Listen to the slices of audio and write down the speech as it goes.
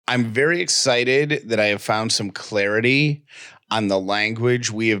I'm very excited that I have found some clarity on the language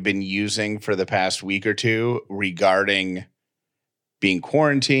we have been using for the past week or two regarding being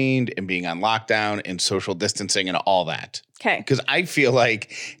quarantined and being on lockdown and social distancing and all that. Okay. Because I feel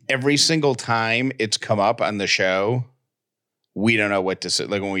like every single time it's come up on the show, we don't know what to say.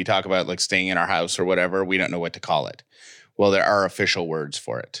 Like when we talk about like staying in our house or whatever, we don't know what to call it. Well, there are official words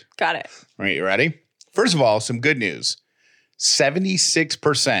for it. Got it. All right, you ready? First of all, some good news.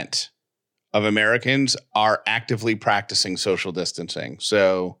 76% of Americans are actively practicing social distancing.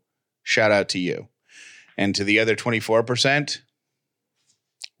 So shout out to you. And to the other 24%,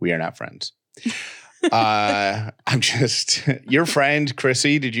 we are not friends. I'm just, your friend,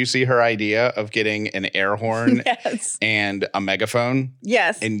 Chrissy, did you see her idea of getting an air horn Yes. and a megaphone?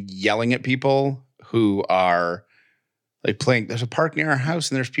 Yes. And yelling at people who are like playing, there's a park near our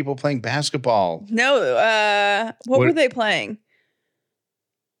house and there's people playing basketball. No, what were they playing?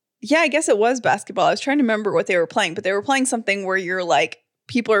 Yeah, I guess it was basketball. I was trying to remember what they were playing, but they were playing something where you're like,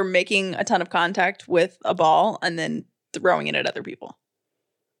 people are making a ton of contact with a ball and then throwing it at other people.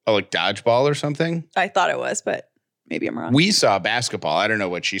 Oh, like dodgeball or something? I thought it was, but maybe I'm wrong. We saw basketball. I don't know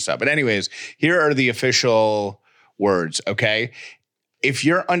what she saw. But anyways, here are the official words, okay? If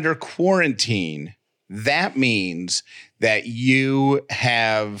you're under quarantine, that means that you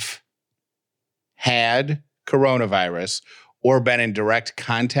have had coronavirus or been in direct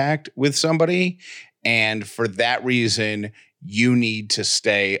contact with somebody. And for that reason, you need to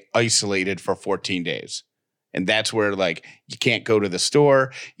stay isolated for 14 days. And that's where, like, you can't go to the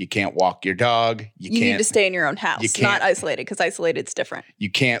store. You can't walk your dog. You need to stay in your own house, not isolated, because isolated is different. You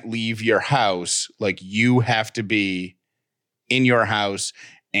can't leave your house. Like, you have to be in your house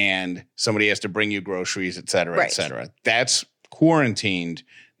and somebody has to bring you groceries, et cetera, et cetera. That's quarantined.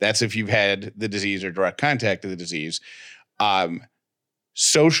 That's if you've had the disease or direct contact with the disease.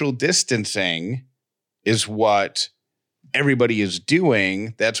 Social distancing is what everybody is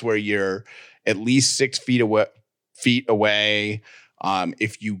doing. That's where you're at least 6 feet away.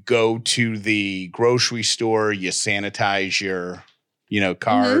 If you go to the grocery store, you sanitize your,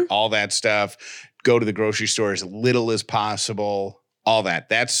 cart, all that stuff. Go to the grocery store as little as possible. All that.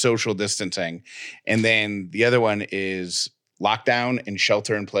 That's social distancing. And then the other one is lockdown and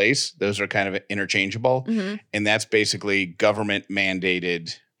shelter in place. Those are kind of interchangeable. Mm-hmm. And that's basically government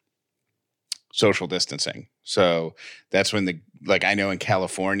mandated social distancing. So that's when I know in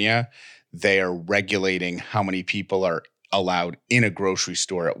California, they are regulating how many people are allowed in a grocery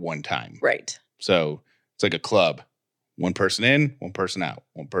store at one time. Right. So it's like a club. One person in, one person out.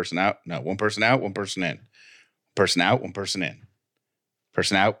 One person out. No, one person out, one person in. Person out, one person in.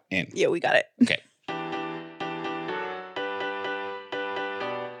 Person out, in. Yeah, we got it. Okay.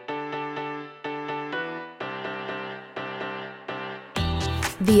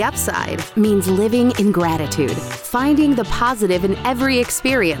 The Upside means living in gratitude, finding the positive in every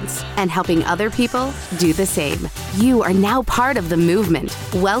experience, and helping other people do the same. You are now part of the movement.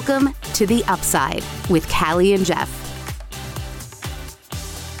 Welcome to The Upside with Callie and Jeff.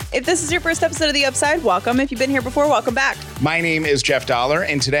 If this is your first episode of The Upside, welcome. If you've been here before, welcome back. My name is Jeff Dollar,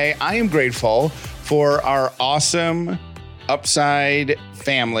 and today I am grateful for our awesome Upside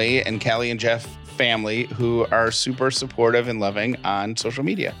family and Callie and Jeff family who are super supportive and loving on social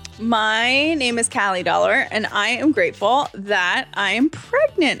media. My name is Callie Dollar, and I am grateful that I am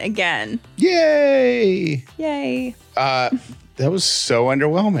pregnant again. Yay! Yay. That was so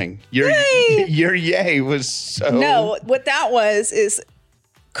underwhelming. Your yay was so... No, what that was is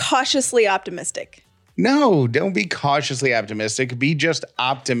cautiously optimistic. No, don't be cautiously optimistic. Be just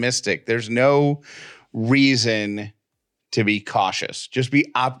optimistic. There's no reason to be cautious. Just be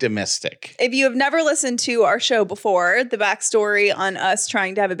optimistic. If you have never listened to our show before, the backstory on us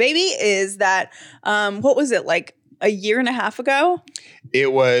trying to have a baby is that, what was it, like a year and a half ago?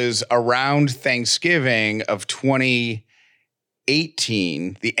 It was around Thanksgiving of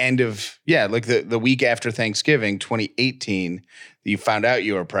 2018, the end of, like the week after Thanksgiving, 2018, you found out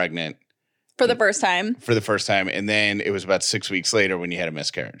you were pregnant. For the first time. And then it was about 6 weeks later when you had a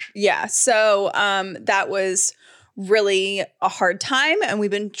miscarriage. Yeah. So that was really a hard time. And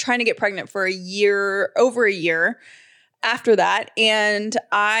we've been trying to get pregnant for over a year after that. And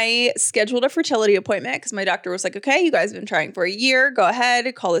I scheduled a fertility appointment because my doctor was like, okay, you guys have been trying for a year. Go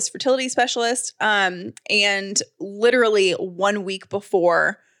ahead, call this fertility specialist. And literally 1 week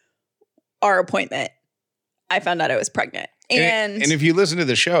before our appointment, I found out I was pregnant. And if you listen to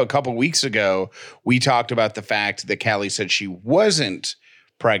the show a couple weeks ago, we talked about the fact that Callie said she wasn't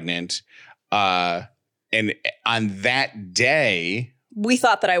pregnant. And on that day, we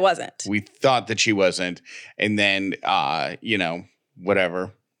thought that I wasn't. We thought that she wasn't. And then,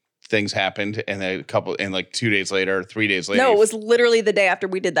 whatever. things happened, and then like 2 days later, 3 days later. No, it was literally the day after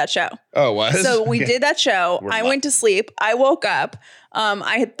we did that show. Oh, it was? So we did that show. I went to sleep. I woke up.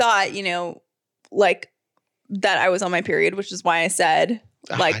 I had thought, like that I was on my period, which is why I said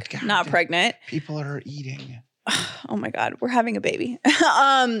not pregnant. People are eating. Oh my God, we're having a baby.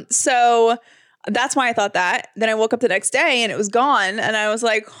 So that's why I thought that. Then I woke up the next day and it was gone. And I was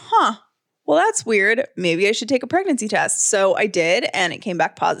like, well, that's weird. Maybe I should take a pregnancy test. So I did, and it came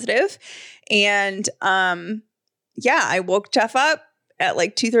back positive. And I woke Jeff up at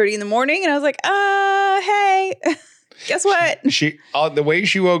like 2:30 in the morning, and I was like, hey, guess what? She the way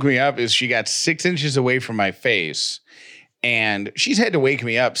she woke me up is she got 6 inches away from my face, and she's had to wake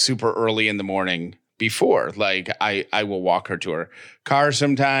me up super early in the morning before. Like I will walk her to her car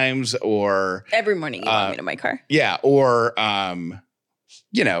sometimes, or every morning you walk me to my car. Yeah, or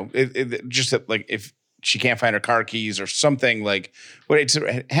just like if she can't find her car keys or something, like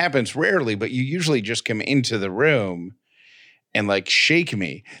it happens rarely, but you usually just come into the room and like shake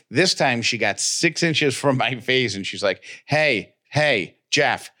me. This time she got 6 inches from my face and she's like, hey,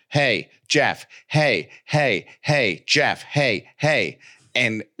 Jeff, hey, Jeff, hey, Jeff, hey.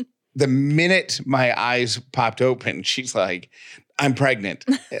 And the minute my eyes popped open, she's like, I'm pregnant.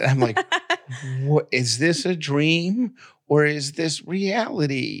 And I'm like, what, is this a dream or is this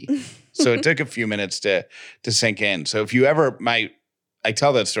reality? So it took a few minutes to sink in. So if you ever I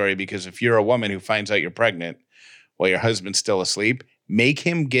tell that story because if you're a woman who finds out you're pregnant while your husband's still asleep, make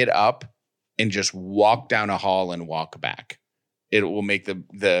him get up and just walk down a hall and walk back. It will make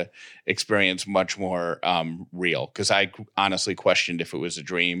the experience much more real, because I honestly questioned if it was a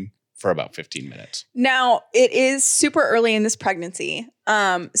dream for about 15 minutes. Now, it is super early in this pregnancy.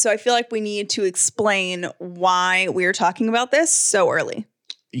 So I feel like we need to explain why we're talking about this so early.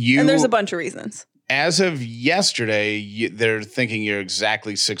 And there's a bunch of reasons. As of yesterday, they're thinking you're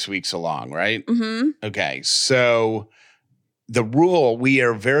exactly 6 weeks along, right? Mm-hmm. Okay. So the rule, we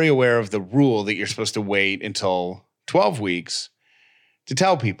are very aware of the rule that you're supposed to wait until 12 weeks to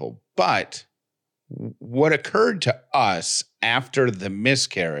tell people. But what occurred to us after the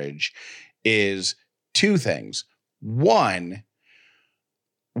miscarriage is two things. One,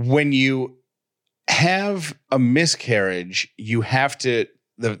 when you have a miscarriage, you have to,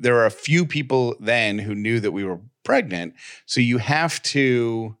 there are a few people then who knew that we were pregnant. So you have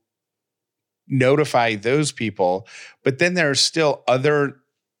to notify those people. But then there are still other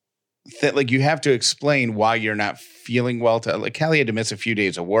like you have to explain why you're not feeling well. Like Callie had to miss a few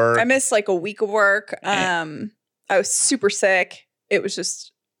days of work. I missed like a week of work. I was super sick. It was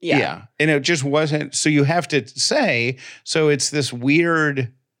just, yeah. And it just wasn't. So you have to say, so it's this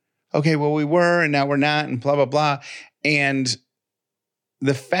weird, okay, well, we were and now we're not and blah, blah, blah. And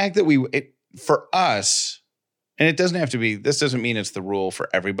the fact that for us, and it doesn't have to be, this doesn't mean it's the rule for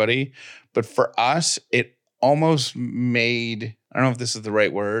everybody, but for us, it almost made, I don't know if this is the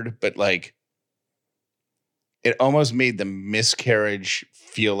right word, but like it almost made the miscarriage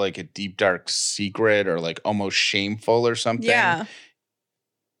feel like a deep, dark secret or like almost shameful or something. Yeah.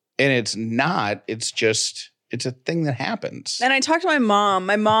 And it's not, it's just, it's a thing that happens. And I talked to my mom.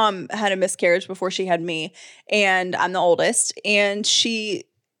 My mom had a miscarriage before she had me, and I'm the oldest. And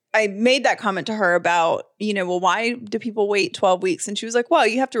I made that comment to her about, well, why do people wait 12 weeks? And she was like, well,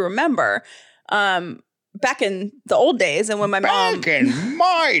 you have to remember, back in the old days and when back in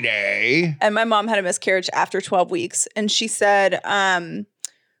my day. And my mom had a miscarriage after 12 weeks. And she said, back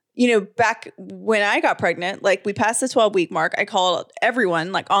when I got pregnant, like we passed the 12-week mark, I called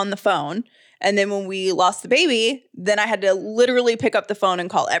everyone like on the phone. And then when we lost the baby, then I had to literally pick up the phone and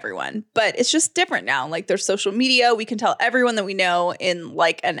call everyone. But it's just different now. Like there's social media. We can tell everyone that we know in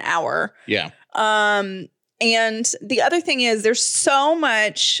like an hour. Yeah. And the other thing is there's so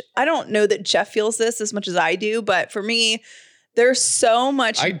much, I don't know that Jeff feels this as much as I do, but for me, there's so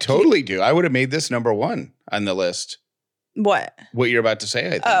much. I totally do. I would have made this number one on the list. What? What you're about to say, I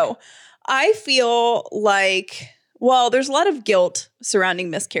think. Oh, I feel like, well, there's a lot of guilt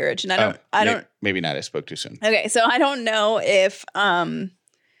surrounding miscarriage. And I don't. Maybe not. I spoke too soon. Okay. So I don't know if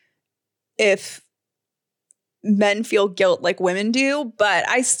men feel guilt like women do, but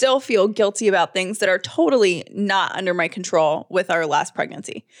I still feel guilty about things that are totally not under my control with our last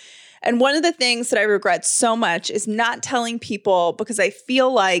pregnancy. And one of the things that I regret so much is not telling people, because I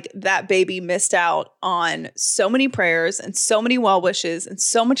feel like that baby missed out on so many prayers and so many well wishes and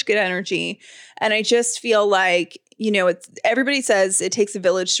so much good energy. And I just feel like, everybody says it takes a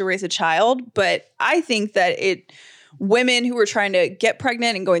village to raise a child, but I think that women who were trying to get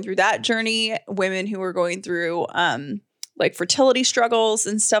pregnant and going through that journey, women who were going through like fertility struggles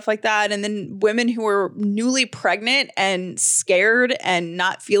and stuff like that. And then women who are newly pregnant and scared and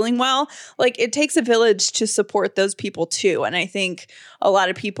not feeling well, like it takes a village to support those people too. And I think a lot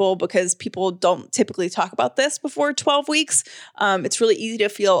of people, because people don't typically talk about this before 12 weeks, it's really easy to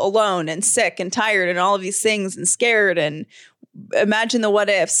feel alone and sick and tired and all of these things and scared and imagine the what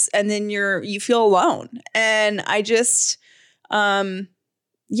ifs. And then you feel alone. And I just, so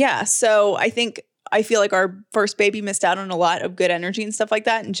I feel like our first baby missed out on a lot of good energy and stuff like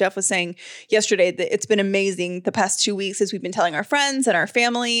that. And Jeff was saying yesterday that it's been amazing the past 2 weeks as we've been telling our friends and our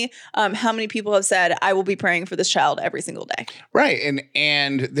family, how many people have said, I will be praying for this child every single day. Right.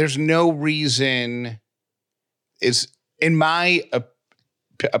 And there's no reason in my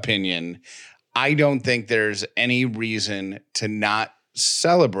opinion, I don't think there's any reason to not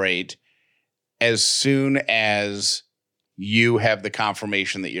celebrate as soon as you have the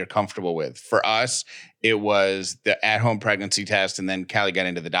confirmation that you're comfortable with. For us, it was the at-home pregnancy test, and then Callie got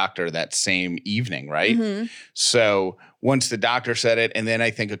into the doctor that same evening, right? Mm-hmm. So once the doctor said it, and then I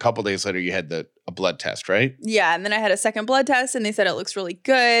think a couple days later you had a blood test, right? Yeah, and then I had a second blood test, and they said it looks really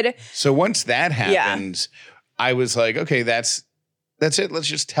good. So once that happens, I was like, okay, that's it. Let's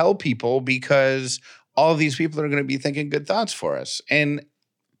just tell people, because all of these people are going to be thinking good thoughts for us. And,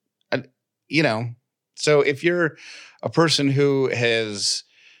 so if you're a person if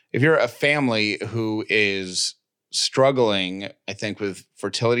you're a family who is struggling, I think, with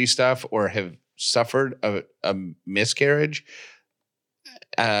fertility stuff or have suffered a miscarriage,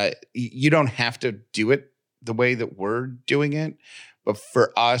 you don't have to do it the way that we're doing it. But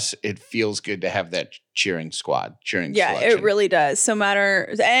for us, it feels good to have that cheering selection. It really does.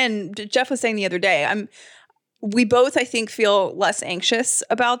 And Jeff was saying the other day, we both, I think, feel less anxious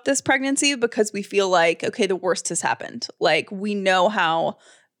about this pregnancy because we feel like, okay, the worst has happened. Like, we know how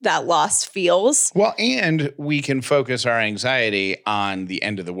that loss feels. Well, and we can focus our anxiety on the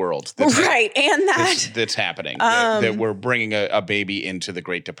end of the world. Right. And that's happening, that we're bringing a baby into the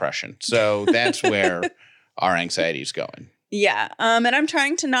Great Depression. So that's where our anxiety is going. Yeah. And I'm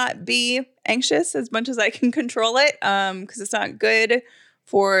trying to not be anxious as much as I can control it, because it's not good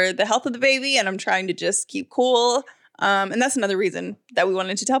for the health of the baby. And I'm trying to just keep cool. And that's another reason that we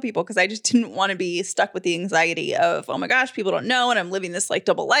wanted to tell people, because I just didn't want to be stuck with the anxiety of, oh my gosh, people don't know, and I'm living this like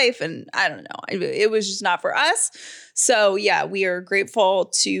double life. And I don't know. It was just not for us. So yeah, we are grateful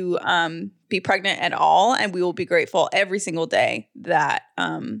to be pregnant at all. And we will be grateful every single day that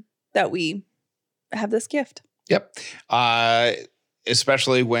we have this gift. Yep.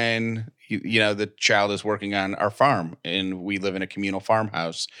 Especially when, the child is working on our farm, and we live in a communal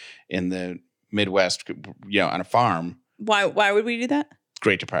farmhouse in the Midwest, on a farm. Why would we do that?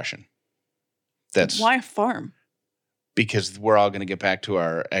 Great Depression. Why a farm? Because we're all going to get back to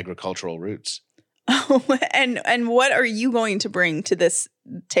our agricultural roots. Oh, and what are you going to bring to this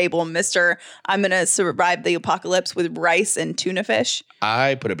table, Mr. I'm going to survive the apocalypse with rice and tuna fish?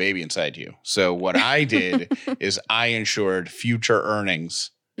 I put a baby inside you. So what I did is I ensured future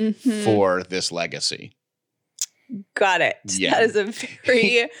earnings for this legacy. Got it. Yeah. That is a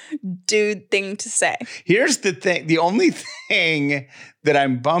very dude thing to say. Here's the thing. The only thing that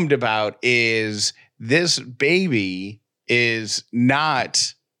I'm bummed about is this baby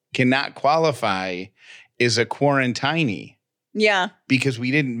cannot qualify as a quarantinee. Yeah. Because we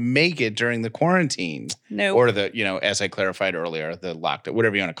didn't make it during the quarantine. No. Or as I clarified earlier, the lockdown,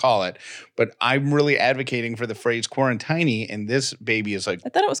 whatever you want to call it. But I'm really advocating for the phrase quarantinee, and this baby is like... I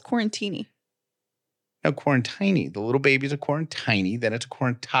thought it was quarantini. No, quarantinee. The little baby's a quarantinee, then it's a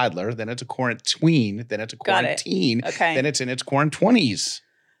quarantoddler, then it's a quarantween, then it's a quarantine, okay. Then it's in its quarant-20s.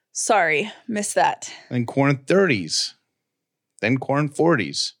 Sorry, missed that. Then quarant-30s. Then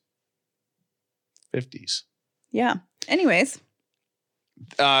quarant-40s. 50s. Yeah. Anyways.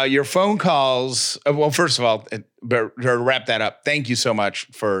 Your phone calls. Well, first of all, to wrap that up, thank you so much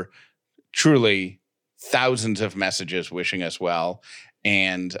for truly thousands of messages wishing us well,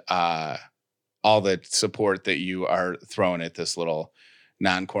 and all the support that you are throwing at this little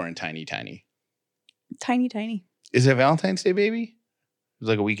non-quarantine tiny. Tiny. Is it Valentine's Day, baby? It was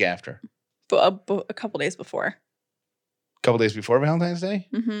like a week after. A couple days before. A couple days before Valentine's Day?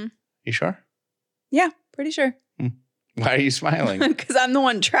 Mm-hmm. You sure? Yeah, pretty sure. Why are you smiling? Because I'm the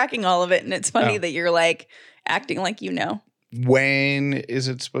one tracking all of it, and it's funny that you're like acting like you know. When is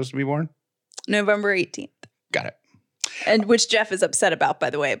it supposed to be born? November 18th. Got it. And which Jeff is upset about, by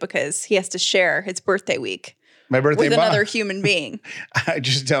the way, because he has to share his birthday week. My birthday with month. Another human being. I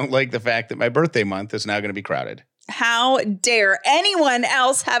just don't like the fact that my birthday month is now going to be crowded. How dare anyone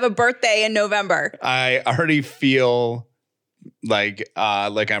else have a birthday in November? I already feel like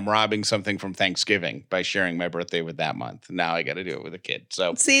I'm robbing something from Thanksgiving by sharing my birthday with that month. Now I got to do it with a kid.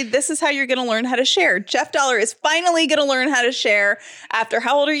 So see, this is how you're going to learn how to share. Jeff Dollar is finally going to learn how to share after,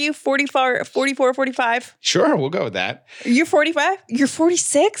 how old are you? 44, 45? Sure, we'll go with that. You're 45? You're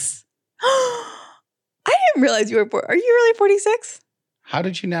 46? I didn't realize you were, are you really 46? How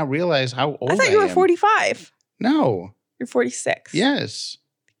did you now realize how old I thought you were 45. No. You're 46. Yes.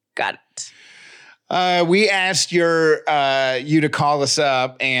 Got it. We asked you to call us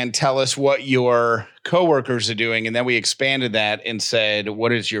up and tell us what your coworkers are doing. And then we expanded that and said,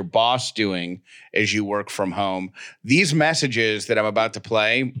 what is your boss doing as you work from home? These messages that I'm about to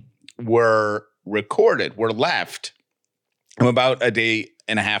play were recorded, were left. I'm about a day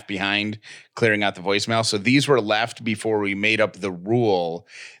and a half behind clearing out the voicemail. So these were left before we made up the rule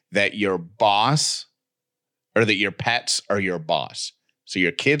that your boss or that your pets are your boss. So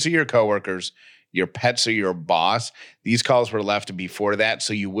your kids are your coworkers. Your pets are your boss. These calls were left before that,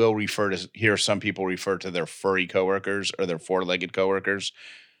 so you will hear some people refer to their furry coworkers or their four-legged coworkers.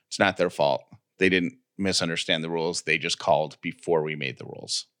 It's not their fault. They didn't misunderstand the rules. They just called before we made the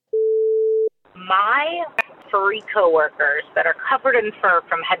rules. My furry coworkers that are covered in fur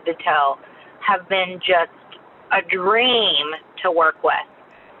from head to toe have been just a dream to work with.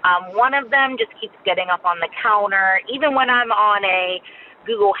 One of them just keeps getting up on the counter. Even when I'm on a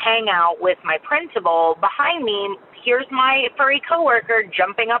Google Hangout with my principal, behind me, here's my furry coworker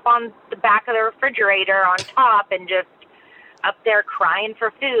jumping up on the back of the refrigerator on top and just up there crying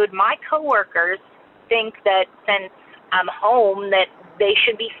for food. My coworkers think that since I'm home that they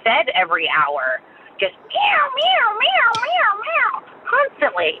should be fed every hour. Just meow, meow, meow, meow, meow,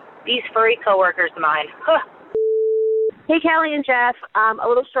 constantly. These furry coworkers of mine. Huh. Hey, Callie and Jeff. A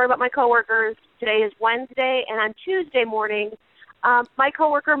little story about my coworkers. Today is Wednesday, and on Tuesday morning, my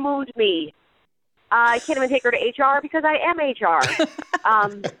coworker moved me. I can't even take her to HR because I am HR.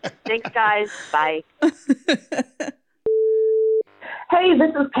 Thanks, guys. Bye. Hey,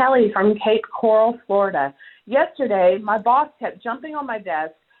 this is Kelly from Cape Coral, Florida. Yesterday, my boss kept jumping on my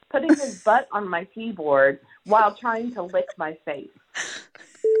desk, putting his butt on my keyboard while trying to lick my face.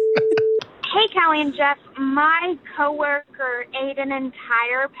 Hey, Callie and Jeff. My coworker ate an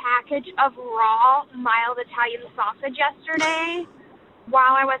entire package of raw mild Italian sausage yesterday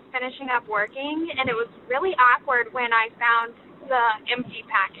while I was finishing up working, and it was really awkward when I found the empty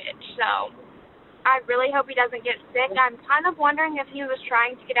package. So I really hope he doesn't get sick. I'm kind of wondering if he was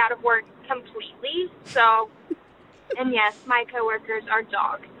trying to get out of work completely. So, and yes, my coworkers are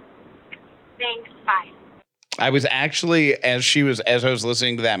dogs. Thanks. Bye. I was actually, as I was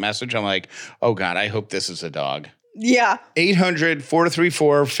listening to that message, I'm like, oh God, I hope this is a dog. Yeah.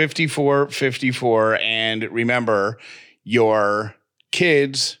 800-434-5454. And remember, your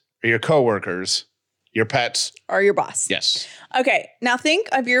kids or your coworkers, your pets are your boss. Yes. Okay. Now think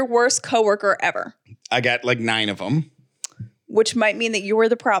of your worst coworker ever. I got like 9 of them. Which might mean that you were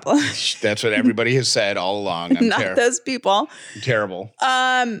the problem. That's what everybody has said all along. I'm Not those people. I'm terrible.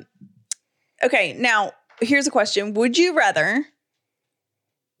 Okay. Now, here's a question. Would you rather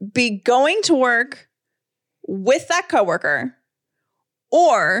be going to work with that coworker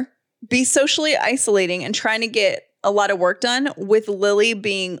or be socially isolating and trying to get a lot of work done with Lily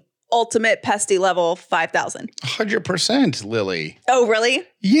being ultimate pesty level 5,000? 100%, Lily. Oh, really?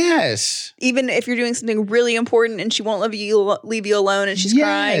 Yes. Even if you're doing something really important and she won't leave you alone and she's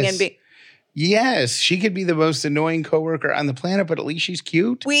crying and be... Yes, she could be the most annoying coworker on the planet, but at least she's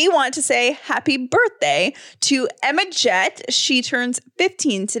cute. We want to say happy birthday to Emma Jett. She turns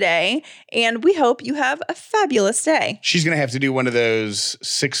 15 today, and we hope you have a fabulous day. She's going to have to do one of those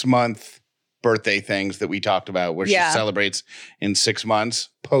 6-month birthday things that we talked about where she celebrates in 6 months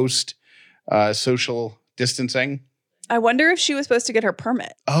post social distancing. I wonder if she was supposed to get her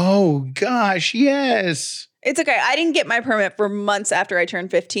permit. Oh, gosh, yes. It's okay. I didn't get my permit for months after I turned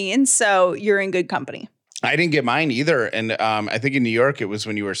 15, so you're in good company. I didn't get mine either. And I think in New York, it was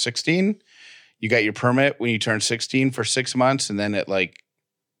when you were 16. You got your permit when you turned 16 for 6 months. And then at like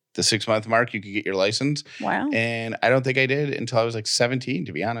the 6-month mark, you could get your license. Wow. And I don't think I did until I was like 17,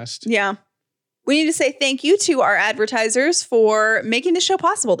 to be honest. Yeah. We need to say thank you to our advertisers for making the show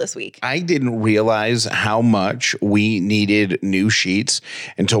possible this week. I didn't realize how much we needed new sheets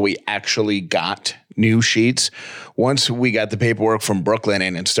until we actually got new sheets. Once we got the paperwork from Brooklyn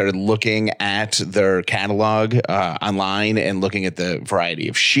in and started looking at their catalog online and looking at the variety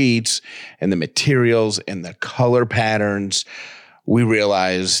of sheets and the materials and the color patterns, we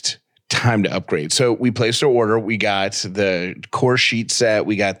realized time to upgrade. So we placed our order. We got the core sheet set.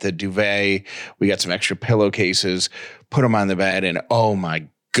 We got the duvet. We got some extra pillowcases, put them on the bed. And oh my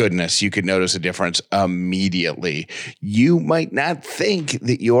goodness, you could notice a difference immediately. You might not think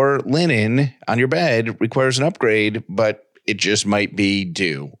that your linen on your bed requires an upgrade, but it just might be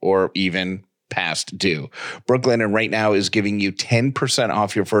due or even past due. Brooklinen right now is giving you 10%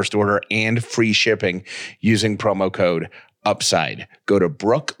 off your first order and free shipping using promo code UPSIDE. Go to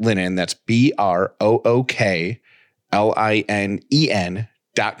Brooklinen, that's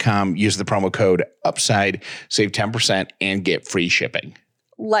BROOKLINEN.com. Use the promo code UPSIDE, save 10% and get free shipping.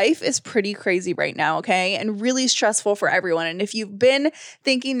 Life is pretty crazy right now, okay? And really stressful for everyone. And if you've been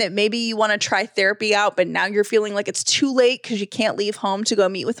thinking that maybe you want to try therapy out, but now you're feeling like it's too late because you can't leave home to go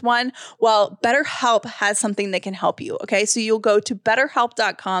meet with one, well, BetterHelp has something that can help you, okay? So you'll go to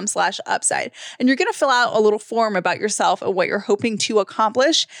betterhelp.com/upside, and you're going to fill out a little form about yourself and what you're hoping to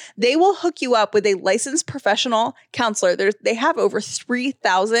accomplish. They will hook you up with a licensed professional counselor. They have over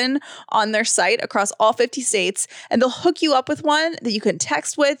 3,000 on their site across all 50 states, and they'll hook you up with one that you can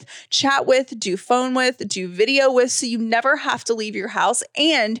text with, chat with, do phone with, do video with, so you never have to leave your house,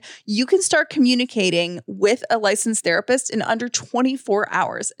 and you can start communicating with a licensed therapist in under 24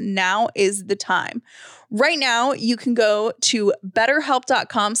 hours. Now is the time. Right now, you can go to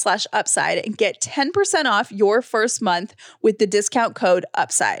betterhelp.com/upside and get 10% off your first month with the discount code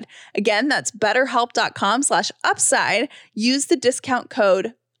UPSIDE. Again, that's betterhelp.com/upside. Use the discount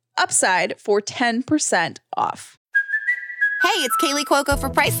code UPSIDE for 10% off. Hey, it's Kaylee Cuoco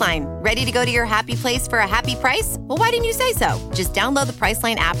for Priceline. Ready to go to your happy place for a happy price? Well, why didn't you say so? Just download the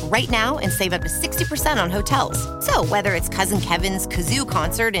Priceline app right now and save up to 60% on hotels. So whether it's Cousin Kevin's Kazoo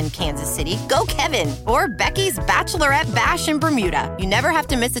Concert in Kansas City, go Kevin, or Becky's Bachelorette Bash in Bermuda, you never have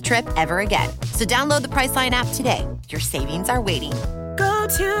to miss a trip ever again. So download the Priceline app today. Your savings are waiting. Go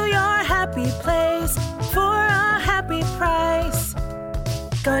to your happy place for a happy price.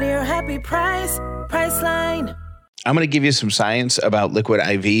 Go to your happy price, Priceline. I'm going to give you some science about Liquid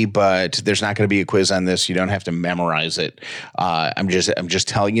IV, but there's not going to be a quiz on this. You don't have to memorize it. I'm just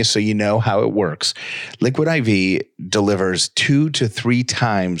telling you so you know how it works. Liquid IV delivers 2 to 3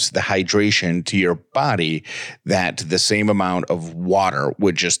 times the hydration to your body that the same amount of water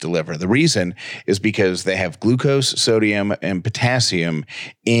would just deliver. The reason is because they have glucose, sodium, and potassium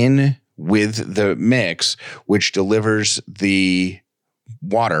in with the mix, which delivers the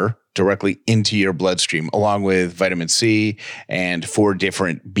water directly into your bloodstream, along with vitamin C and 4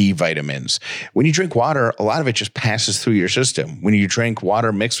 different B vitamins. When you drink water, a lot of it just passes through your system. When you drink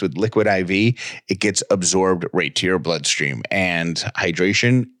water mixed with Liquid IV, it gets absorbed right to your bloodstream. And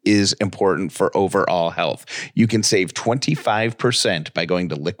hydration is important for overall health. You can save 25% by going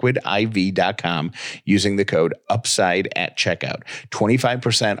to liquidiv.com using the code UPSIDE at checkout.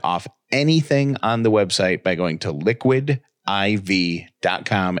 25% off anything on the website by going to liquidiv.com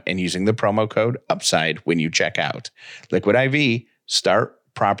and using the promo code UPSIDE when you check out. Liquid IV, start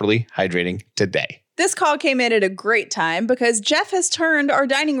properly hydrating today. This call came in at a great time because Jeff has turned our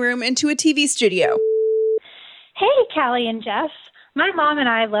dining room into a TV studio. Hey, Callie and Jeff. My mom and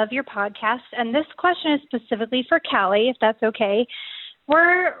I love your podcast, and this question is specifically for Callie, if that's okay.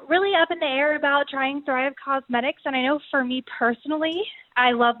 We're really up in the air about trying Thrive Cosmetics, and I know for me personally,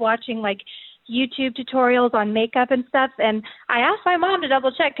 I love watching YouTube tutorials on makeup and stuff, and I asked my mom to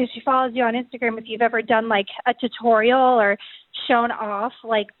double check because she follows you on Instagram if you've ever done a tutorial or shown off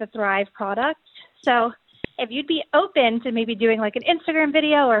the Thrive product. So if you'd be open to maybe doing an Instagram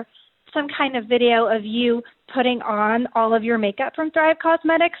video or some kind of video of you putting on all of your makeup from Thrive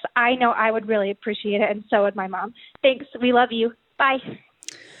Cosmetics, I know I would really appreciate it, and so would my mom. Thanks. We love you. Bye.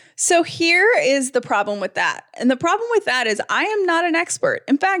 So here is the problem with that. And the problem with that is I am not an expert.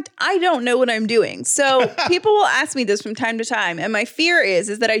 In fact, I don't know what I'm doing. So people will ask me this from time to time. And my fear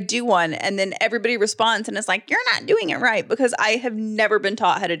is that I do one and then everybody responds and it's like, you're not doing it right, because I have never been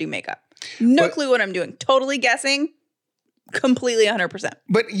taught how to do makeup. No clue what I'm doing. Totally guessing. Completely 100%.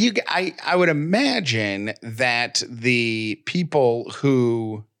 But I would imagine that the people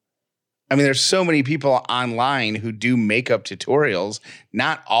who... there's so many people online who do makeup tutorials.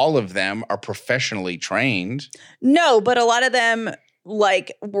 Not all of them are professionally trained. No, but a lot of them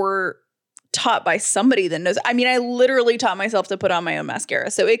were taught by somebody that knows. I literally taught myself to put on my own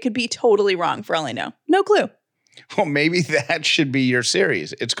mascara. So it could be totally wrong for all I know. No clue. Well, maybe that should be your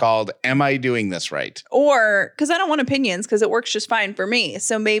series. It's called Am I Doing This Right? Or, because I don't want opinions, because it works just fine for me.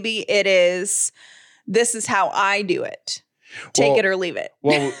 So maybe it is, this is how I do it. Take it or leave it.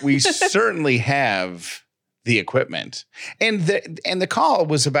 Well, we certainly have the equipment, and the call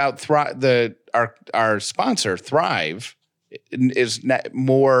was about our sponsor Thrive is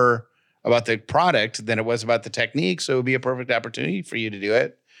more about the product than it was about the technique. So it would be a perfect opportunity for you to do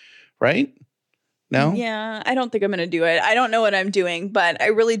it, right? No? Yeah, I don't think I'm going to do it. I don't know what I'm doing, but I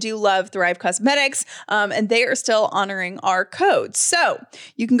really do love Thrive Cosmetics, and they are still honoring our code. So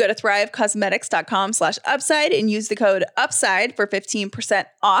you can go to thrivecosmetics.com/upside and use the code UPSIDE for 15%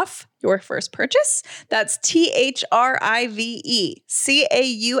 off your first purchase. That's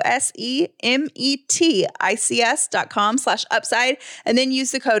THRIVECAUSEMETICS.com/upside, and then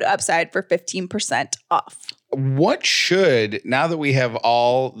use the code UPSIDE for 15% off. What should, now that we have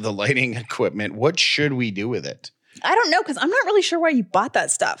all the lighting equipment, what should we do with it? I don't know, because I'm not really sure why you bought that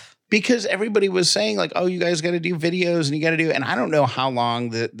stuff. Because everybody was saying like, oh, you guys got to do videos and you got to do, and I don't know how long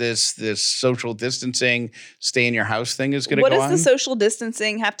this social distancing, stay in your house thing is going to go on. What does the social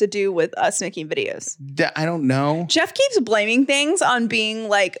distancing have to do with us making videos? I don't know. Jeff keeps blaming things on being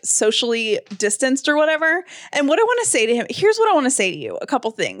like socially distanced or whatever. And what I want to say to him, here's what I want to say to you. A couple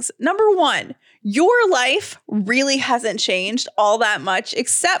things. Number one, your life really hasn't changed all that much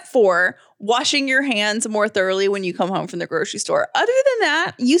except for washing your hands more thoroughly when you come home from the grocery store. Other than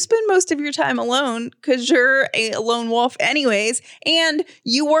that, you spend most of your time alone because you're a lone wolf anyways, and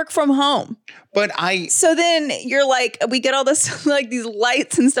you work from home. So then you're like, we get all this, like these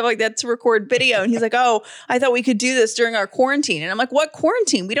lights and stuff like that to record video. And he's like, oh, I thought we could do this during our quarantine. And I'm like, what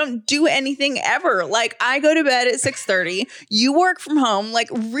quarantine? We don't do anything ever. Like I go to bed at 6:30. You work from home. Like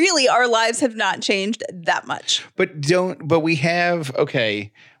really our lives have not changed that much. But we have,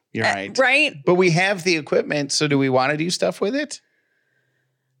 okay. You're right. Right. But we have the equipment. So do we want to do stuff with it?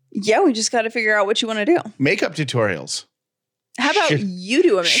 Yeah, we just got to figure out what you want to do. Makeup tutorials. How about you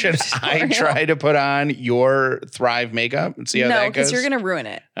do a makeup tutorial? Should I try to put on your Thrive makeup and see how that goes? No, because you're going to ruin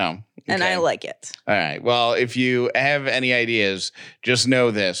it. Oh. Okay. And I like it. All right. Well, if you have any ideas, just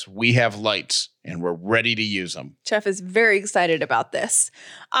know this. We have lights and we're ready to use them. Jeff is very excited about this.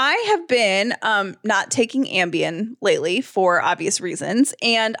 I have been not taking Ambien lately for obvious reasons,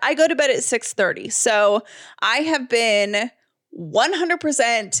 and I go to bed at 6:30. So I have been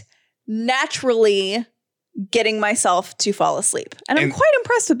 100% naturally getting myself to fall asleep. And I'm quite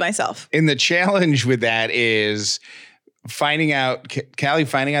impressed with myself. And the challenge with that is finding out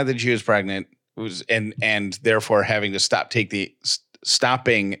that she was pregnant and therefore having to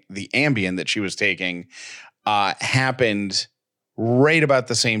stopping the Ambien that she was taking happened right about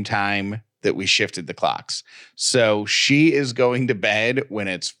the same time that we shifted the clocks. So she is going to bed when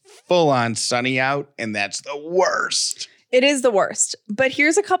it's full on sunny out, and that's the worst. It is the worst. But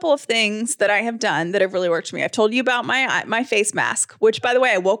here's a couple of things that I have done that have really worked for me. I've told you about my face mask, which, by the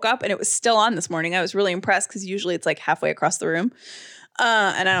way, I woke up and it was still on this morning. I was really impressed because usually it's like halfway across the room.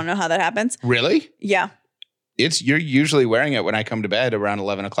 And I don't know how that happens. Really? Yeah. You're usually wearing it when I come to bed around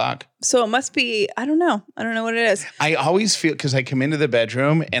 11 o'clock. So it must be, I don't know what it is. I always feel, because I come into the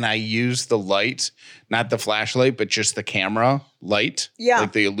bedroom and I use the light, not the flashlight, but just the camera light. Yeah.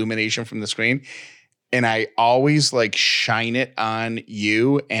 Like the illumination from the screen. And I always like shine it on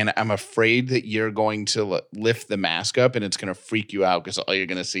you. And I'm afraid that you're going to lift the mask up and it's going to freak you out because all you're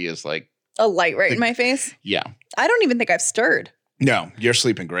going to see is like a light right in my face. Yeah. I don't even think I've stirred. No, you're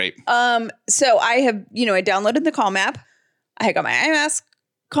sleeping great. So I have, I downloaded the Calm app. I got my eye mask,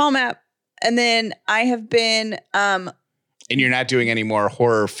 Calm app, and then I have been And you're not doing any more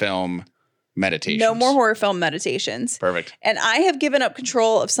horror film meditations. No more horror film meditations. Perfect. And I have given up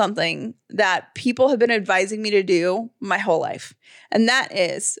control of something that people have been advising me to do my whole life. And that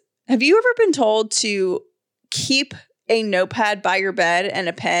is, have you ever been told to keep a notepad by your bed and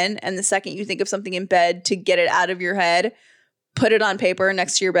a pen, and the second you think of something in bed to get it out of your head, put it on paper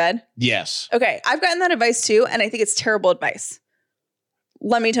next to your bed? Yes. Okay. I've gotten that advice too, and I think it's terrible advice.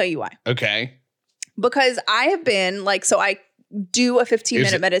 Let me tell you why. Okay. Because I have been like, so I do a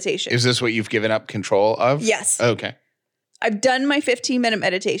 15-minute meditation. Is this what you've given up control of? Yes. Okay. I've done my 15-minute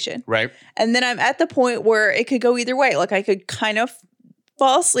meditation. Right. And then I'm at the point where it could go either way. Like I could kind of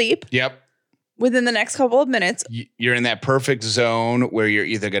fall asleep. Yep. Within the next couple of minutes. You're in that perfect zone where you're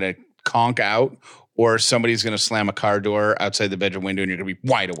either going to conk out or somebody's going to slam a car door outside the bedroom window and you're going to be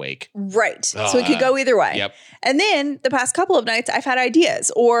wide awake. Right. So it could go either way. Yep. And then the past couple of nights, I've had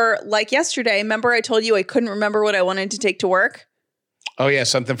ideas. Or like yesterday, remember I told you I couldn't remember what I wanted to take to work? Oh, yeah.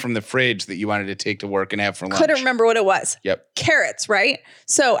 Something from the fridge that you wanted to take to work and have for lunch. Couldn't remember what it was. Yep. Carrots, right?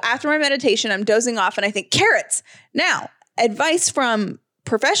 So after my meditation, I'm dozing off and I think carrots. Now, advice from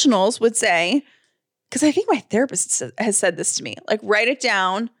professionals would say, because I think my therapist has said this to me, like write it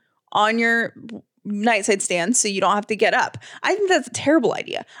down on your nightside stand so you don't have to get up. I think that's a terrible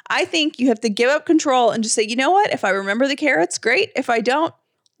idea. I think you have to give up control and just say, you know what? If I remember the carrots, great. If I don't,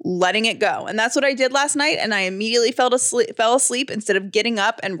 letting it go. And that's what I did last night. And I immediately fell asleep instead of getting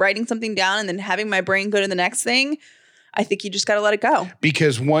up and writing something down and then having my brain go to the next thing. I think you just got to let it go.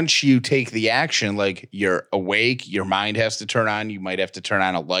 Because once you take the action, like you're awake, your mind has to turn on. You might have to turn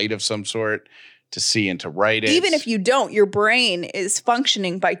on a light of some sort to see and to write it. Even if you don't, your brain is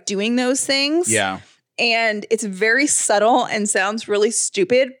functioning by doing those things. Yeah. And it's very subtle and sounds really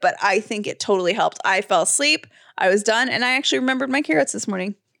stupid, but I think it totally helped. I fell asleep, I was done, and I actually remembered my carrots this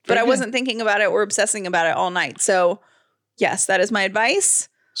morning. But I wasn't thinking about it or obsessing about it all night. So yes, that is my advice.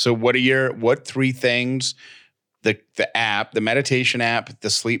 So what 3 things, the app, the meditation app, the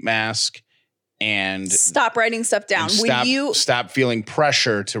sleep mask, and stop writing stuff down. Stop feeling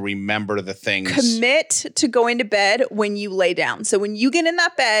pressure to remember the things. Commit to going to bed when you lay down. So when you get in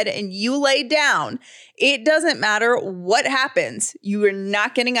that bed and you lay down, it doesn't matter what happens. You are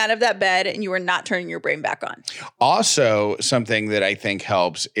not getting out of that bed and you are not turning your brain back on. Also, something that I think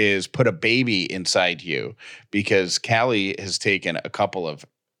helps is put a baby inside you, because Callie has taken a couple of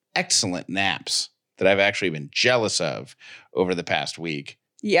excellent naps that I've actually been jealous of over the past week.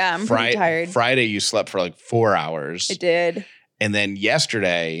 Yeah, I'm pretty tired. Friday, you slept for like 4 hours. I did. And then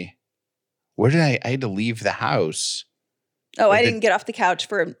yesterday, I had to leave the house. Oh, I didn't get off the couch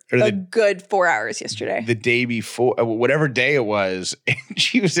for a good 4 hours yesterday. The day before, whatever day it was, and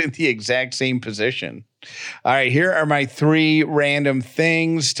she was in the exact same position. All right, here are my 3 random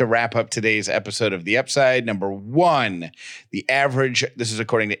things to wrap up today's episode of The Upside. Number 1, the average, this is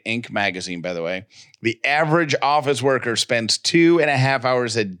according to Inc. magazine, by the way, the average office worker spends 2.5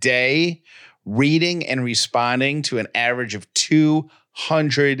 hours a day reading and responding to an average of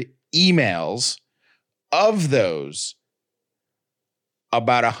 200 emails. Of those,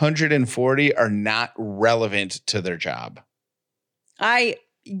 about 140 are not relevant to their job.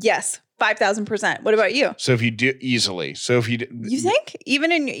 Yes, 5,000%. What about you? So if you do easily, you think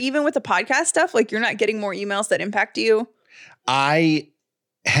even with the podcast stuff, like you're not getting more emails that impact you? I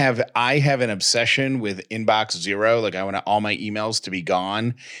have an obsession with inbox zero. Like I want all my emails to be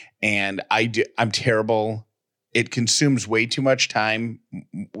gone, and I'm terrible. It consumes way too much time,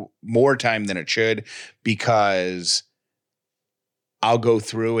 more time than it should, because I'll go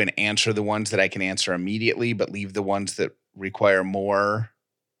through and answer the ones that I can answer immediately, but leave the ones that require more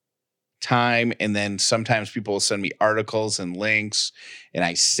time. And then sometimes people will send me articles and links, and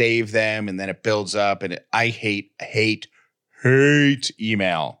I save them, and then it builds up. And I hate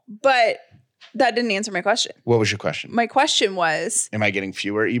email. But that didn't answer my question. What was your question? My question was, am I getting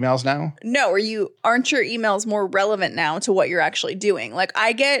fewer emails now? No, aren't your emails more relevant now to what you're actually doing? Like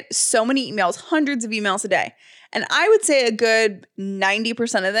I get so many emails, hundreds of emails a day. And I would say a good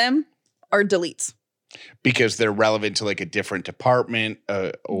 90% of them are deletes. Because they're relevant to like a different department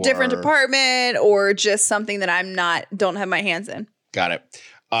or just something that don't have my hands in. Got it.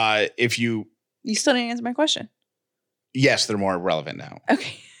 You still didn't answer my question. Yes, they're more relevant now.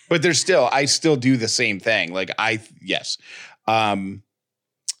 Okay. But I still do the same thing. Like yes. If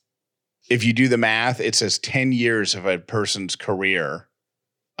you do the math, it says 10 years of a person's career.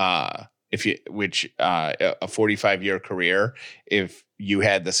 A 45-year career, if you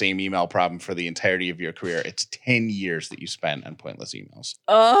had the same email problem for the entirety of your career, it's 10 years that you spent on pointless emails.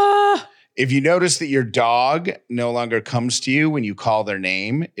 If you notice that your dog no longer comes to you when you call their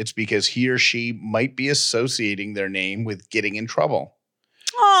name, it's because he or she might be associating their name with getting in trouble.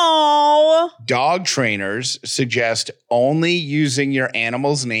 Oh. Dog trainers suggest only using your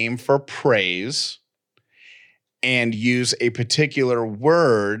animal's name for praise and use a particular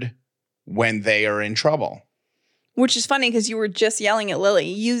word when they are in trouble. Which is funny because you were just yelling at Lily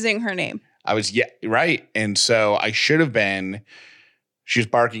using her name. I was, right. And so I should have been, she was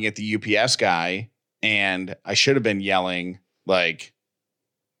barking at the UPS guy, and I should have been yelling like,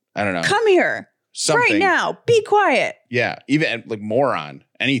 I don't know. Come here. Something. Right now. Be quiet. Yeah. Even like moron,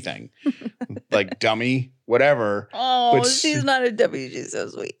 anything. Like dummy, whatever. Oh, she's not a dummy. She's so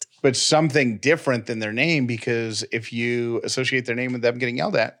sweet. But something different than their name, because if you associate their name with them getting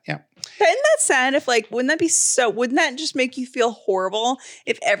yelled at, yeah. But isn't that sad? Wouldn't that just make you feel horrible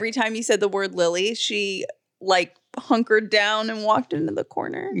if every time you said the word Lily, she like hunkered down and walked into the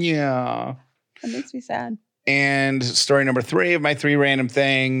corner? Yeah. That makes me sad. And story number 3 of my 3 random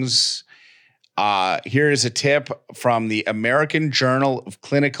things. Here is a tip from the American Journal of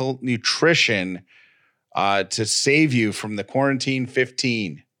Clinical Nutrition to save you from the quarantine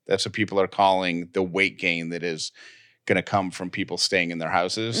 15. That's what people are calling the weight gain that is going to come from people staying in their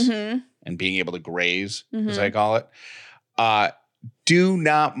houses and being able to graze, as I call it. Do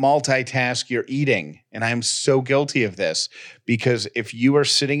not multitask your eating. And I'm so guilty of this, because if you are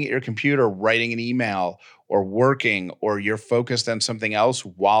sitting at your computer writing an email or working, or you're focused on something else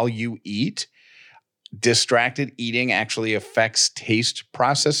while you eat, distracted eating actually affects taste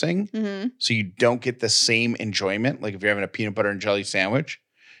processing. Mm-hmm. So you don't get the same enjoyment. Like if you're having a peanut butter and jelly sandwich,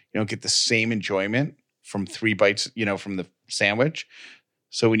 you don't get the same enjoyment from 3 bites, from the sandwich.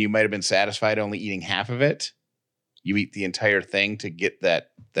 So when you might have been satisfied only eating half of it, you eat the entire thing to get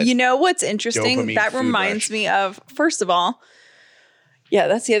that you know what's interesting? dopamine That food reminds rush. me of, first of all, yeah,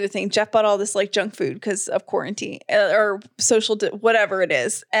 that's the other thing. Jeff bought all this like junk food because of quarantine or social, whatever it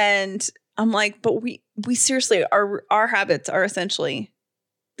is. And I'm like, but we seriously, our habits are essentially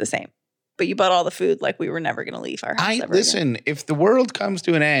the same. But you bought all the food like we were never going to leave our house ever Listen, again. if the world comes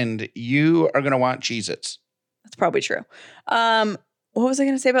to an end, you are going to want Cheez-Its. That's probably true. What was I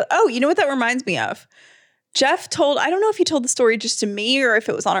going to say about? Oh, you know what that reminds me of? Jeff told, I don't know if he told the story just to me or if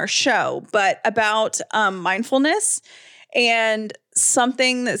it was on our show, but about mindfulness and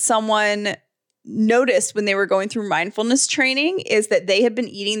something that someone noticed when they were going through mindfulness training is that they had been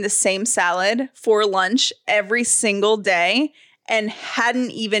eating the same salad for lunch every single day and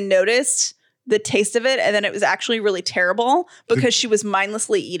hadn't even noticed the taste of it. And then it was actually really terrible because she was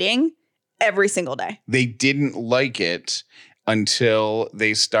mindlessly eating every single day. They didn't like it until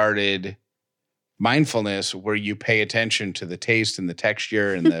they started mindfulness, where you pay attention to the taste and the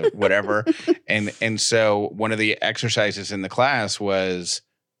texture and the whatever. And so one of the exercises in the class was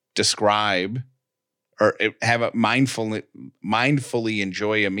describe or have a mindfully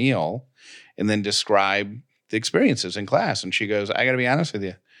enjoy a meal and then describe the experiences in class. And she goes, I got to be honest with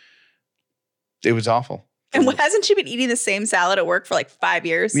you. It was awful. And hasn't she been eating the same salad at work for like 5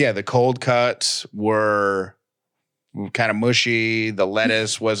 years? Yeah. The cold cuts were kind of mushy. The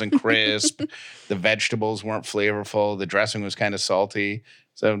lettuce wasn't crisp. The vegetables weren't flavorful. The dressing was kind of salty.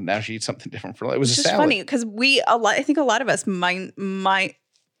 So now she eats something different for life. It was It's a just salad. funny because I think a lot of us mindlessly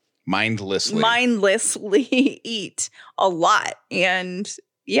eat a lot. And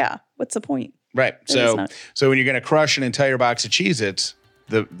yeah, what's the point? Right. It is not. So when you're going to crush an entire box of Cheez-Its,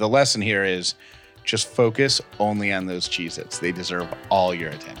 the lesson here is just focus only on those Cheez-Its. They deserve all your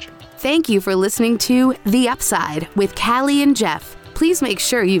attention. Thank you for listening to The Upside with Callie and Jeff. Please make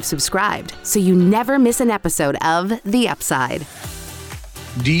sure you've subscribed so you never miss an episode of The Upside.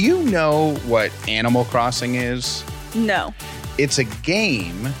 Do you know what Animal Crossing is? No. It's a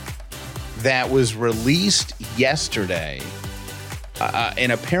game that was released yesterday.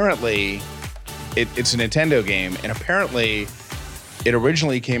 And apparently, it's a Nintendo game. And apparently, it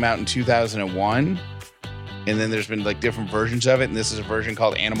originally came out in 2001. And then there's been like different versions of it. And this is a version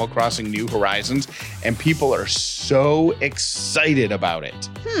called Animal Crossing New Horizons. And people are so excited about it.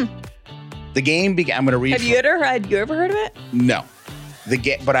 The game began. I'm going to read. Have you ever heard of it? No.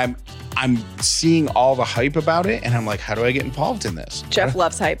 But I'm seeing all the hype about it. And I'm like, how do I get involved in this? Jeff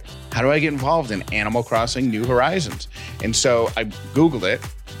loves hype. How do I get involved in Animal Crossing New Horizons? And so I Googled it,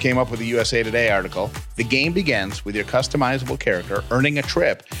 came up with a USA Today article. The game begins with your customizable character earning a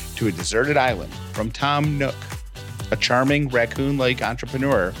trip to a deserted island from Tom Nook, a charming raccoon-like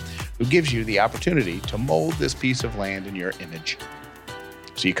entrepreneur who gives you the opportunity to mold this piece of land in your image.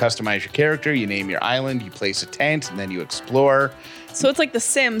 So you customize your character, you name your island, you place a tent, and then you explore. So it's like The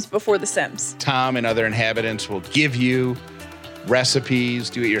Sims before The Sims. Tom and other inhabitants will give you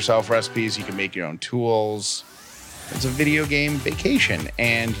recipes, do-it-yourself recipes. You can make your own tools. It's a video game vacation,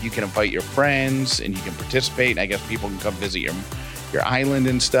 and you can invite your friends, and you can participate. I guess people can come visit your island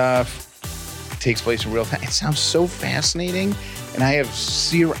and stuff. It takes place in real time. It sounds so fascinating, and I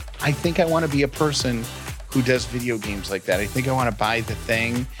think I want to be a person who does video games like that. I think I want to buy the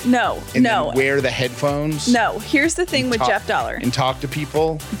thing. No. Then wear the headphones. No. Here's the thing with Jeff Dollar. And talk to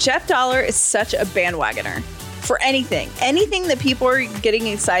people. Jeff Dollar is such a bandwagoner. For anything that people are getting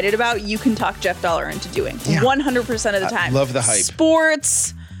excited about, you can talk Jeff Dollar into doing 100% of the time. Love the hype.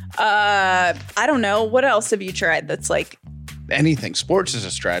 Sports. I don't know. What else have you tried that's like anything? Sports is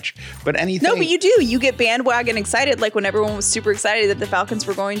a stretch, but anything. No, but you do. You get bandwagon excited, like when everyone was super excited that the Falcons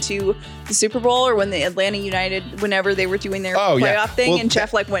were going to the Super Bowl, or when the Atlanta United, whenever they were doing their playoff thing, and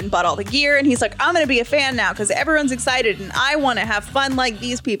Jeff like went and bought all the gear, and he's like, I'm going to be a fan now because everyone's excited, and I want to have fun like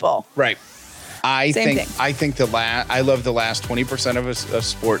these people. Right. I Same think I love the last 20% of a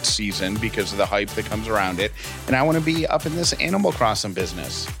sports season because of the hype that comes around it, and I want to be up in this Animal Crossing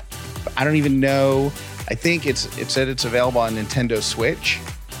business. But I don't even know. I think it said it's available on Nintendo Switch.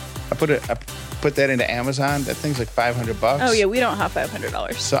 I put that into Amazon. That thing's like $500. Oh yeah, we don't have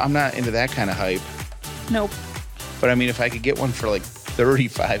 $500. So I'm not into that kind of hype. Nope. But I mean, if I could get one for like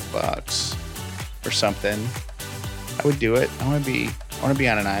 $35 or something, I would do it. I want to be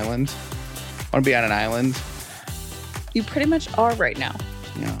on an island. I want to be on an island. You pretty much are right now.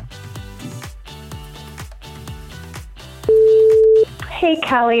 Yeah. Hey,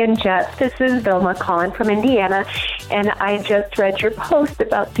 Callie and Jeff. This is Vilma calling from Indiana, and I just read your post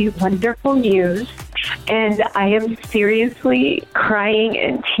about the wonderful news, and I am seriously crying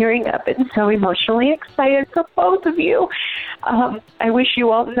and tearing up and so emotionally excited for both of you. I wish you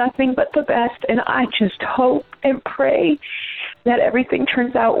all nothing but the best, and I just hope and pray that everything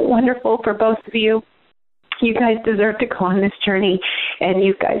turns out wonderful for both of you. You guys deserve to go on this journey, and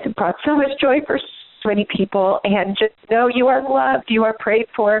you guys have brought so much joy for so many people, and just know you are loved, you are prayed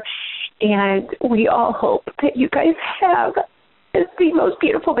for, and we all hope that you guys have the most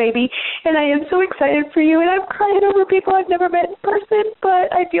beautiful baby. And I am so excited for you, and I'm crying over people I've never met in person,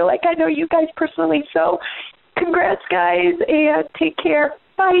 but I feel like I know you guys personally, so congrats, guys, and take care.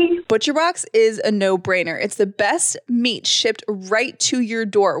 Bye. ButcherBox is a no-brainer. It's the best meat shipped right to your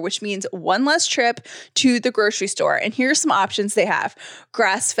door, which means one less trip to the grocery store. And here's some options they have: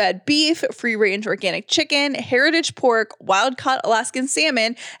 grass-fed beef, free-range organic chicken, heritage pork, wild-caught Alaskan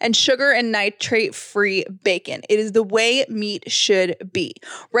salmon, and sugar and nitrate-free bacon. It is the way meat should be.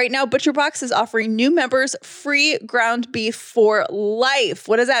 Right now, ButcherBox is offering new members free ground beef for life.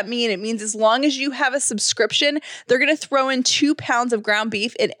 What does that mean? It means as long as you have a subscription, they're going to throw in 2 pounds of ground beef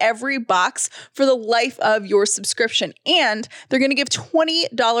in every box for the life of your subscription. And they're going to give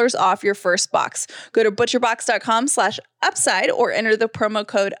 $20 off your first box. Go to butcherbox.com/upside or enter the promo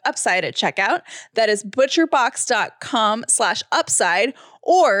code upside at checkout. That is butcherbox.com/upside,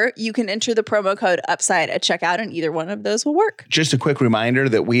 or you can enter the promo code upside at checkout, and either one of those will work. Just a quick reminder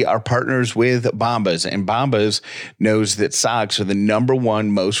that we are partners with Bombas, and Bombas knows that socks are the #1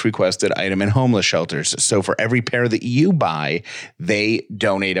 most requested item in homeless shelters. So for every pair that you buy, they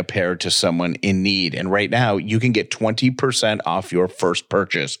donate a pair to someone in need. And right now, you can get 20% off your first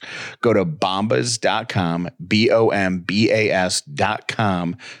purchase. Go to bombas.com,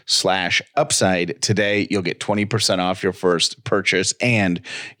 bombas.com/upside today. You'll get 20% off your first purchase, and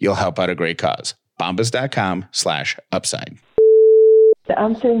you'll help out a great cause. Bombas.com/upside.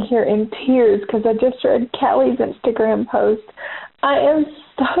 I'm sitting here in tears because I just read Callie's Instagram post. I am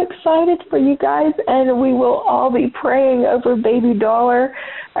so excited for you guys, and we will all be praying over baby Dollar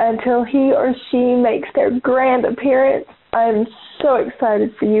until he or she makes their grand appearance. I'm so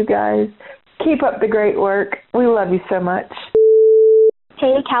excited for you guys. Keep up the great work. We love you so much.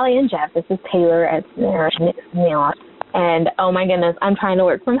 Hey, Callie and Jeff. This is Taylor at Nail. And oh my goodness, I'm trying to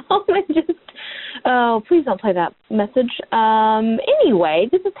work from home and please don't play that message. Anyway,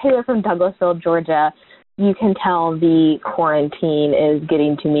 this is Taylor from Douglasville, Georgia. You can tell the quarantine is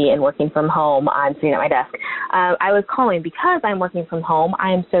getting to me and working from home. I'm sitting at my desk. I was calling because I'm working from home.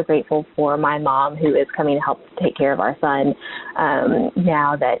 I am so grateful for my mom, who is coming to help take care of our son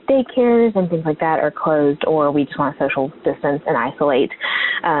now that daycares and things like that are closed, or we just want to social distance and isolate.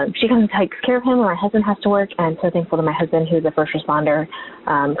 She comes and takes care of him when my husband has to work. I'm so thankful to my husband, who's a first responder,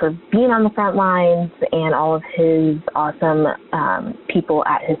 for being on the front lines, and all of his awesome people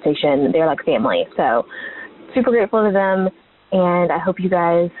at his station. They're like family. So super grateful to them, and I hope you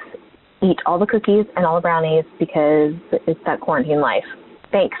guys eat all the cookies and all the brownies, because it's that quarantine life.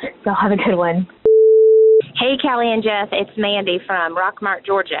 Thanks. Y'all have a good one. Hey, Callie and Jeff, it's Mandy from Rockmart,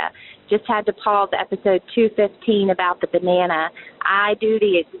 Georgia. Just had to pause episode 215 about the banana. I do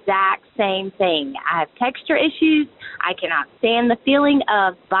the exact same thing. I have texture issues. I cannot stand the feeling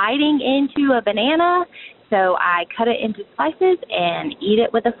of biting into a banana, so I cut it into slices and eat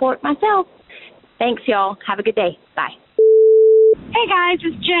it with a fork myself. Thanks, y'all. Have a good day. Bye. Hey, guys,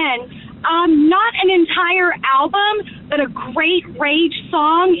 it's Jen. Not an entire album, but a great rage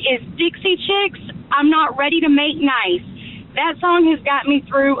song is Dixie Chicks, I'm Not Ready to Make Nice. That song has got me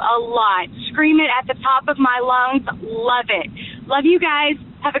through a lot. Scream it at the top of my lungs. Love it. Love you guys.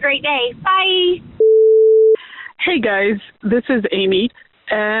 Have a great day. Bye. Hey, guys. This is Amy,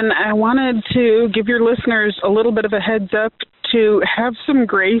 and I wanted to give your listeners a little bit of a heads up to have some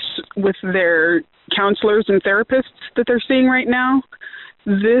grace with their counselors and therapists that they're seeing right now.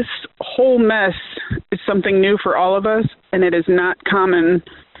 This whole mess is something new for all of us, and it is not common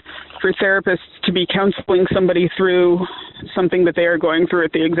for therapists to be counseling somebody through something that they are going through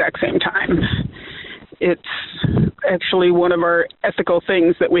at the exact same time. It's actually one of our ethical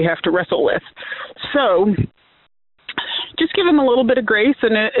things that we have to wrestle with. So just give them a little bit of grace,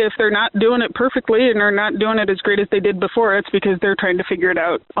 and if they're not doing it perfectly and are not doing it as great as they did before, it's because they're trying to figure it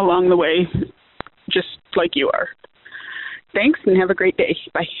out along the way, just like you are. Thanks, and have a great day.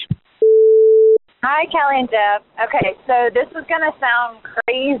 Bye. Hi, Callie and Jeff. Okay, so this is going to sound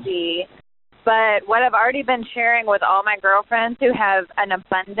crazy, but what I've already been sharing with all my girlfriends who have an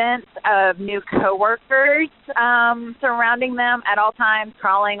abundance of new coworkers surrounding them at all times,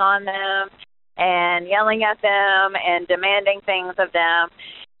 calling on them, and yelling at them and demanding things of them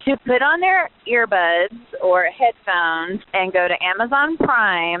to put on their earbuds or headphones and go to Amazon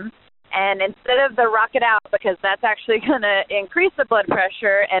Prime. And instead of the Rock It Out, because that's actually going to increase the blood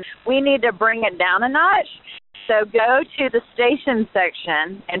pressure and we need to bring it down a notch. So go to the station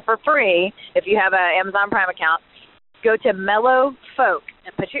section, and for free, if you have an Amazon Prime account, go to Mellow Folk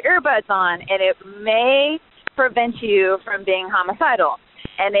and put your earbuds on, and it may prevent you from being homicidal.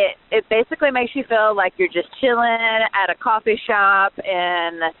 And it basically makes you feel like you're just chilling at a coffee shop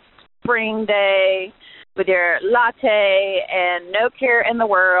in a spring day with your latte and no care in the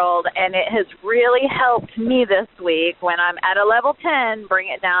world. And it has really helped me this week when I'm at a level 10, bring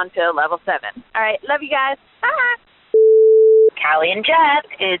it down to a level 7. All right. Love you guys. Bye. Callie and Jeff,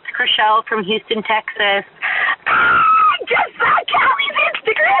 it's Chriselle from Houston, Texas. I just saw Callie's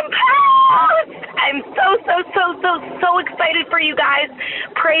Instagram post. I'm so excited for you guys,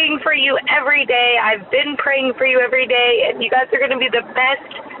 praying for you every day. I've been praying for you every day, and you guys are going to be the best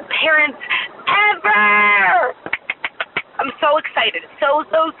parents ever. I'm so excited. So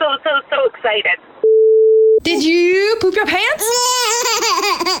excited. Did you poop your pants?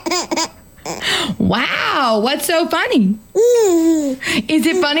 Wow, what's so funny? Is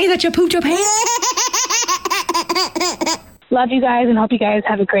it funny that you pooped your pants? Love you guys and hope you guys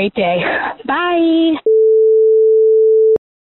have a great day. Bye.